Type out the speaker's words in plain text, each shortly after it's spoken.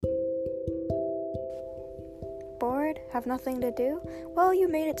Have nothing to do? Well, you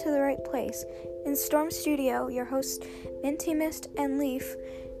made it to the right place. In StormStudio, your hosts Minty Mist and Leaf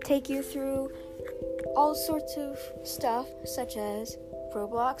take you through all sorts of stuff such as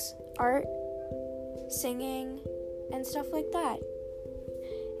Roblox, art, singing, and stuff like that.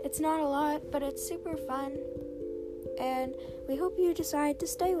 It's not a lot, but it's super fun, and we hope you decide to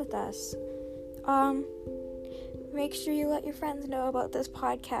stay with us. Make sure you let your friends know about this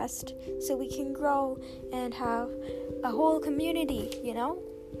podcast so we can grow and have a whole community,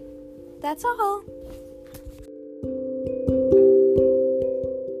 That's all.